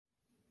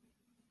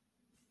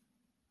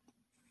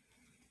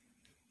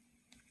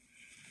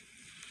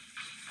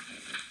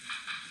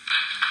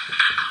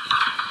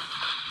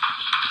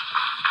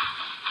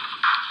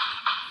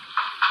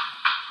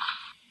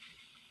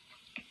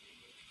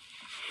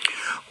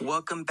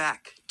Welcome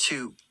back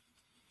to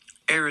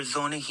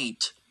Arizona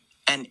Heat,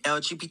 an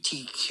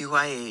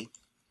LGBTQIA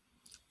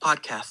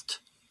podcast,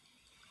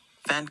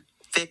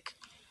 FANFIC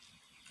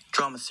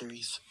drama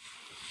series,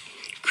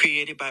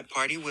 created by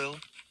Party Will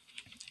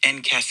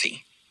and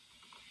Cassie.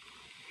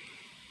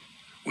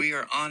 We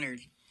are honored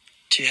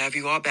to have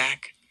you all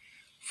back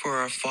for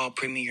our fall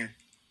premiere.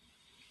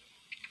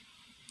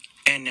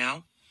 And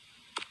now,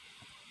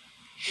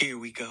 here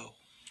we go.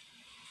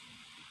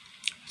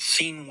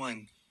 Scene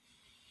 1.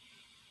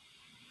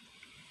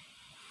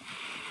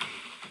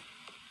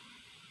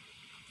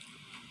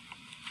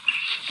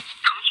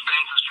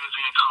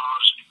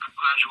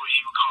 Graduate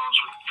he recalls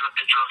with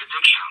drug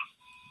addiction.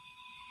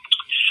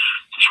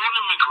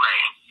 Jordan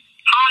McRae,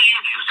 how are you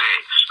these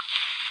days?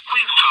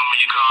 Please tell me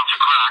you got off the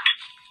crack.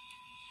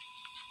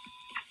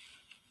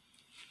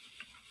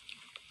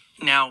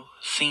 Now,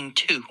 scene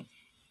 2. Gina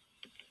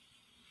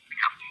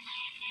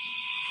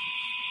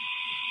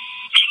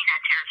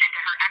tears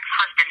into her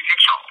ex-husband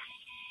Mitchell.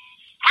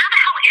 Where the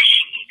hell is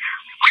she?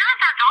 Where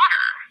is our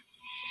daughter?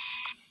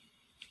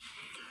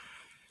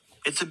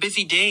 It's a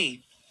busy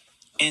day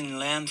in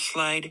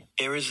Landslide,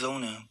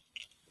 Arizona.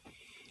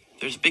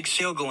 There's a big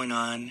sale going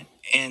on,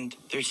 and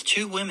there's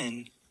 2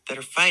 women that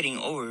are fighting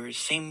over the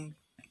same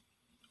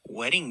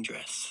wedding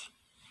dress.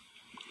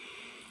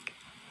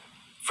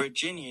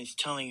 Virginia is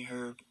telling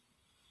her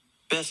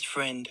best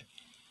friend,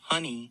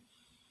 Honey,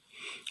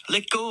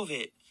 let go of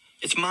it.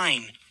 It's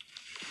mine.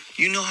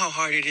 You know how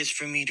hard it is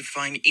for me to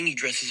find any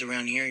dresses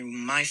around here in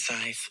my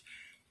size.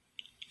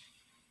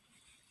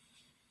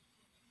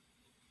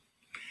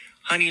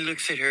 Honey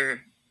looks at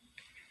her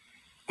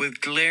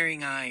with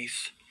glaring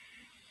eyes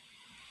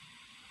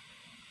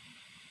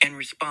and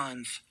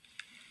responds,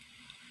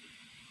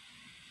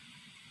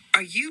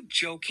 "Are you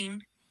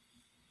joking?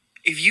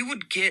 If you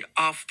would get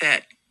off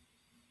that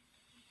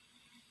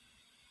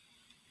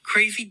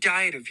crazy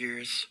diet of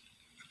yours,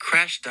 a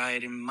crash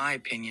diet in my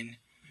opinion,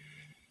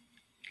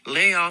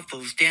 lay off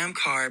those damn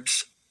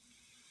carbs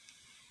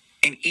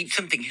and eat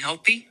something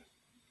healthy,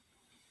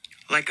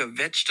 like a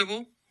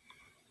vegetable,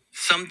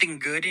 something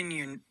good in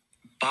your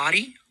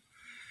body,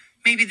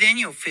 maybe then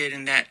you'll fit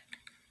in that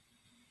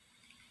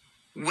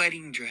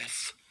wedding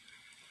dress."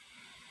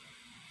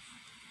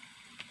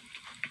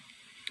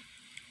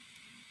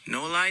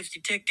 No lies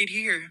detected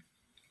here.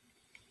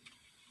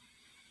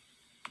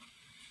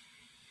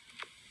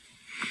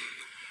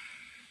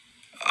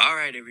 All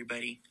right,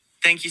 everybody.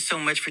 Thank you so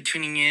much for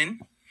tuning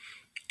in.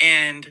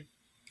 And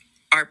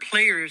our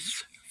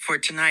players for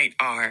tonight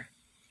are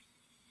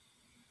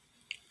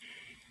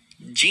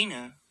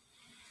Gina,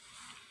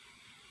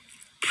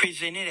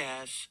 presented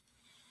as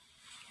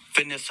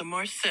Vanessa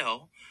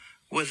Marcel,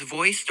 was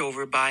voiced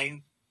over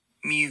by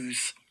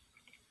Muse.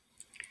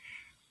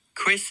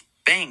 Chris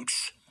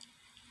Banks,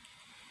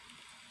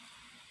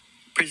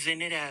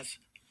 presented as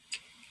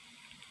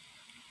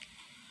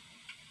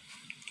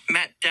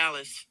Matt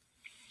Dallas,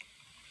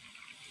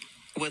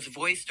 was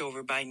voiced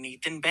over by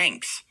Nathan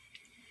Banks.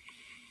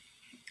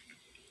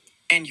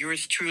 And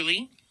yours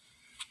truly,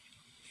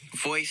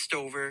 voiced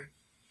over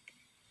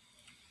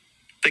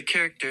the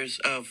characters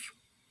of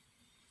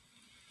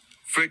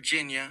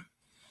Virginia,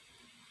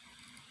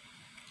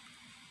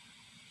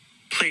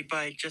 played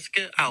by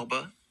Jessica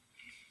Alba,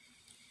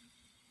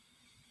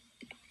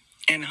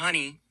 and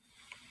Honey,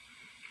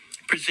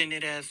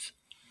 presented as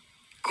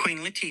Queen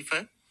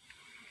Latifah.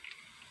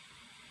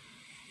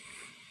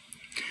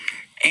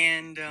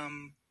 And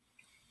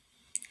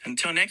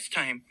until next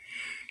time,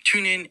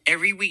 tune in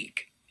every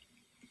week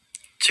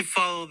to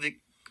follow the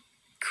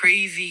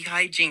crazy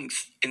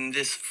hijinks in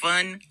this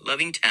fun,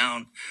 loving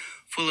town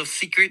full of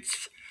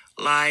secrets,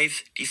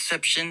 lies,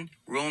 deception,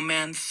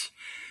 romance,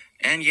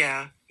 and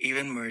yeah,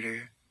 even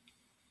murder.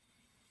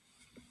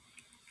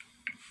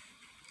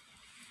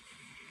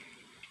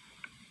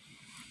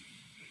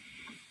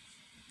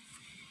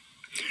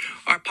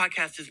 Our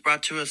podcast is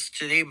brought to us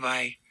today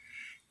by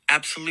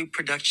Absolute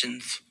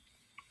Productions.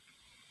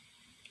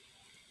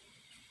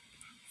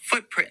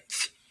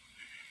 Footprints.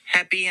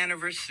 Happy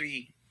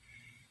anniversary.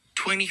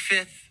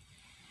 25th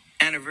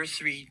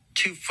anniversary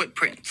to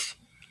Footprints.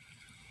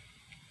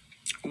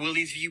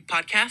 Willie's View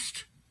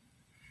Podcast.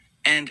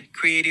 And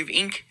Creative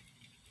Inc.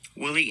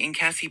 Willie and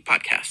Cassie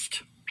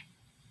Podcast.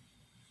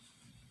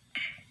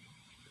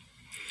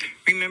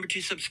 Remember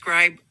to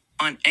subscribe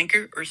on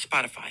Anchor or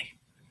Spotify.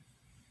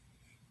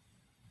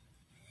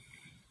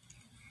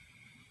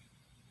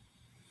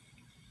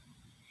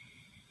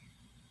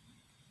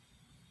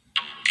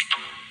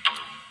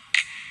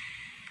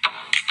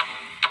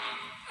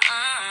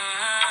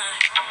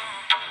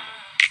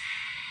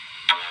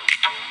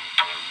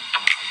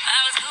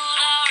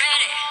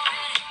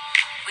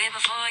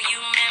 Before you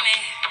met me,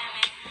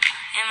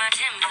 and my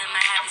Timbs and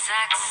my happy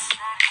socks,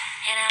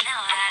 and I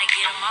know how to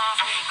get them off.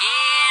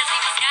 Yeah, see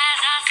my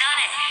skies are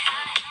sunny,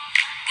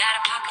 got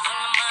a pocket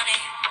full of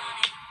money,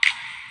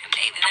 and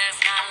maybe that's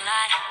not a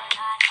lot,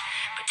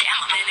 but damn,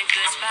 I'm in a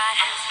good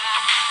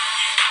spot.